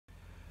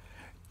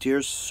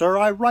Dear sir,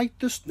 I write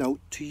this note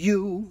to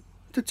you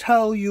to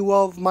tell you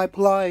of my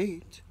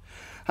plight.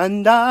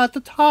 And at the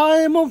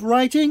time of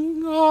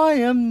writing I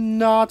am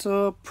not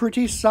a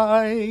pretty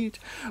sight.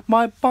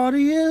 My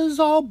body is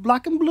all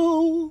black and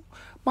blue,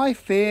 my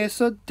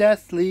face a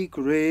deathly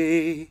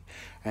grey,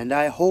 and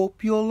I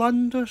hope you'll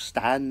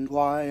understand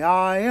why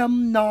I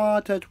am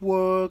not at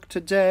work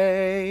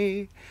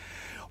today.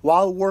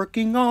 While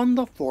working on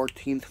the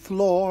 14th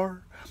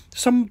floor,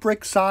 some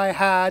bricks I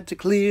had to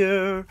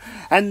clear,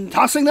 and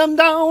tossing them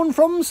down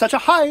from such a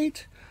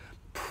height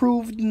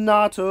proved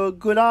not a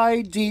good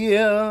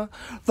idea.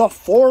 The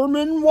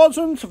foreman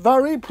wasn't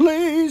very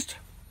pleased,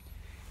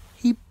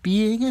 he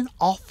being an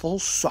awful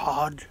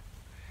sod.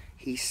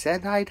 He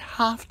said I'd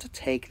have to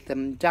take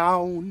them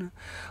down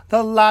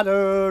the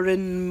ladder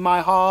in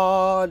my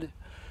hod.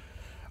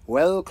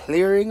 Well,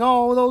 clearing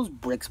all those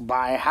bricks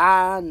by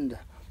hand,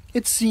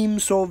 it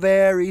seemed so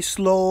very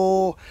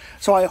slow,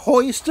 so I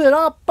hoisted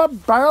up a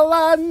barrel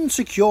and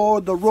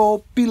secured the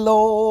rope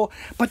below.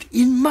 But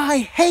in my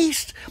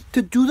haste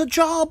to do the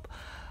job,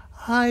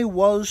 I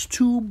was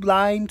too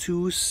blind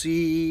to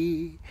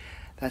see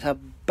that a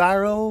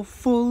barrel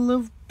full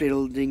of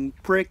building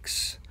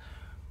bricks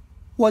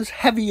was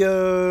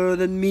heavier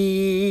than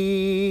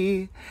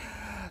me.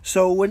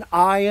 So when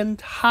I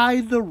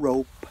untied the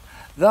rope,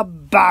 the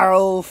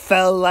barrel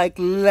fell like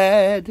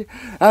lead,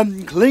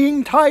 and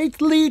clinging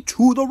tightly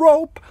to the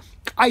rope,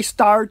 I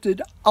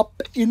started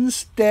up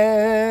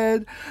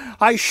instead.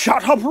 I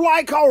shot up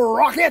like a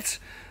rocket,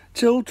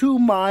 till to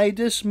my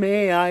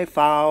dismay I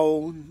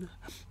found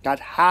that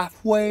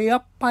halfway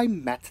up I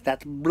met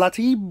that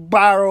bloody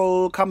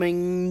barrel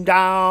coming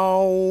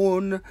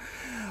down.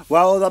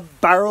 Well, the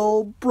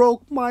barrel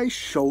broke my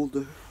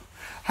shoulder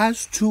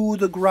as to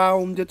the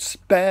ground it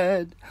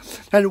sped,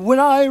 and when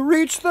I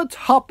reached the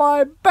top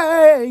I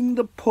banged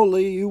the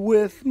pulley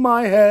with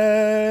my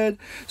head,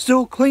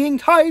 still clinging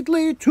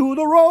tightly to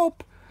the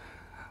rope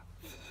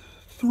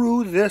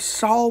through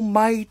this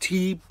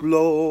almighty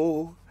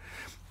blow.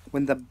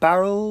 When the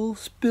barrel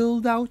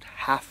spilled out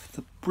half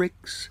the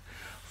bricks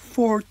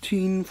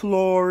 14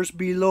 floors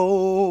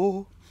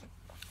below.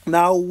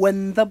 Now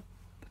when the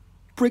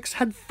bricks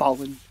had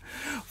fallen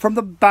from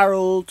the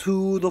barrel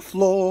to the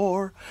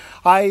floor,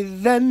 I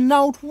then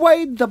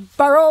outweighed the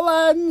barrel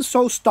and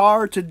so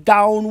started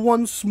down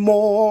once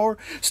more,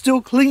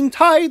 still clinging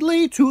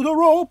tightly to the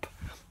rope,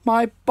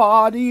 my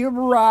body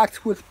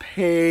racked with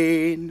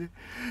pain.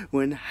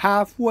 When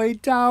halfway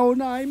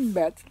down I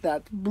met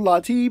that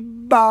bloody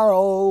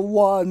barrel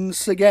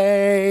once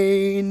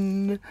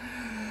again.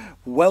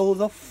 Well,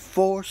 the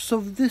force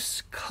of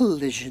this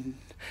collision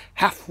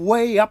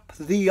halfway up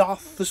the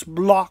office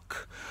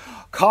block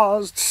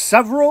caused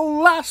several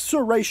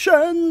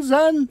lacerations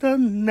and a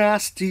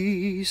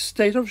nasty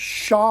state of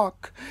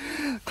shock.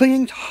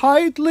 Clinging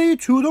tightly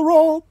to the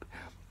rope,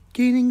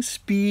 gaining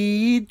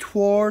speed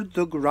toward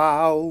the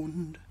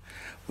ground,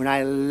 when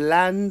I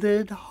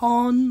landed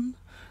on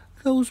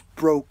those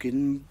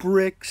broken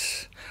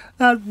bricks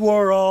that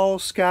were all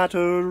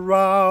scattered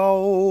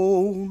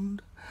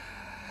round.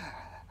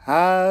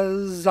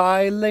 As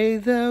I lay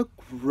there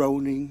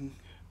groaning,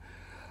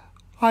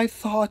 I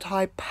thought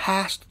I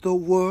passed the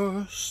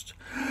worst,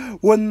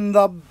 when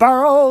the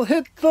barrel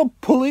hit the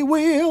pulley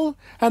wheel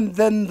and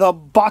then the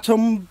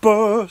bottom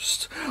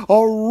burst.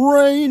 A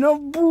rain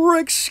of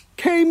bricks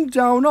came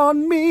down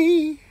on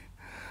me.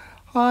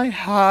 I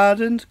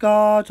hadn't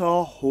got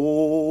a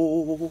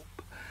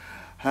hope,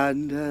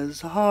 and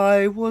as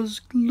I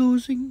was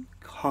losing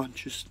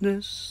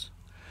consciousness,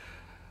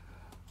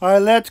 I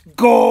let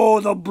go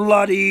the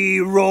bloody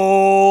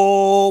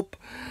rope.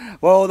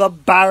 Well, the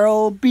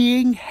barrel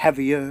being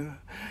heavier,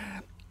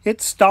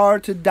 it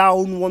started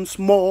down once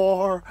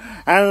more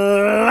and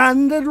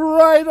landed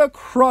right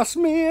across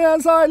me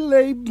as I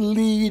lay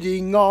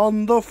bleeding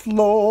on the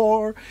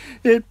floor.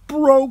 It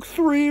broke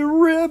 3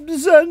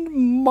 ribs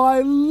and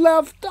my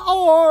left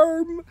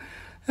arm,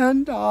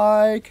 and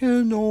I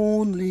can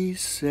only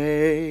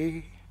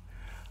say,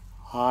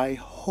 I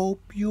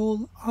hope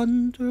you'll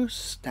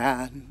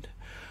understand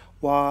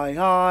why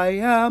I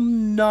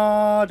am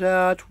not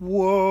at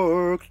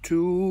work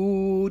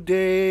today.